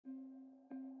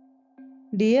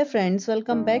Dear friends,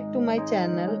 welcome back to my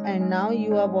channel, and now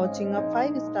you are watching a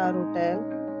 5-star hotel.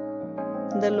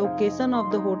 The location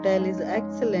of the hotel is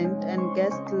excellent and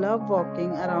guests love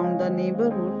walking around the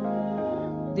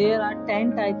neighborhood. There are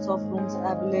 10 types of rooms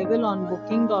available on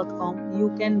booking.com.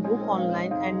 You can book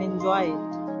online and enjoy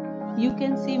it. You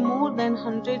can see more than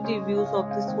 100 reviews of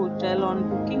this hotel on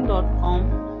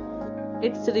booking.com.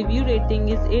 Its review rating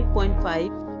is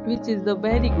 8.5, which is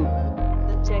very good.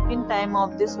 The check-in time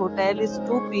of this hotel is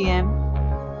 2 p.m.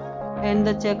 and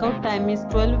the check-out time is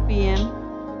 12 p.m.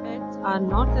 Pets are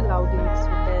not allowed in this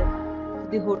hotel.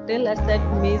 The hotel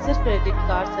accepts major credit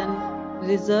cards and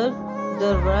reserves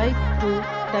the right to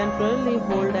temporarily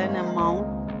hold an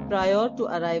amount prior to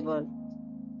arrival.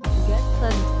 Guests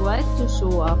are required to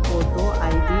show a photo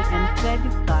ID and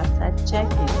credit cards at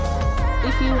check-in.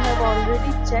 If you have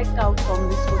already checked out from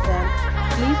this hotel,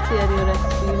 please share your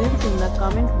experience in the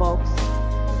comment box.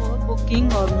 For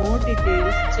booking or more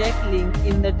details, check link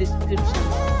in the description.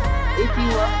 If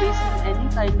you are facing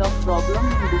any kind of problem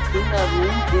in booking a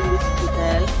room in this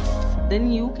hotel,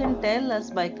 then you can tell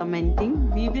us by commenting.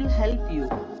 We will help you.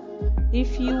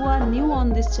 If you are new on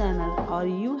this channel or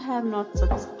you have not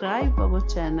subscribed our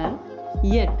channel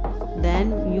yet,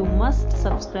 then you must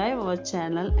subscribe our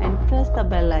channel and press the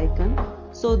bell icon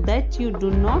so that you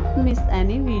do not miss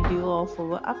any video of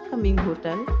our upcoming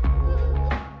hotel.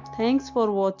 Thanks for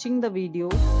watching the video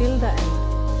till the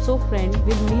end. So friends,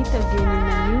 we'll meet again in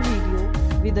a new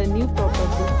video with a new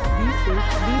property. Be safe,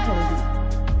 be healthy.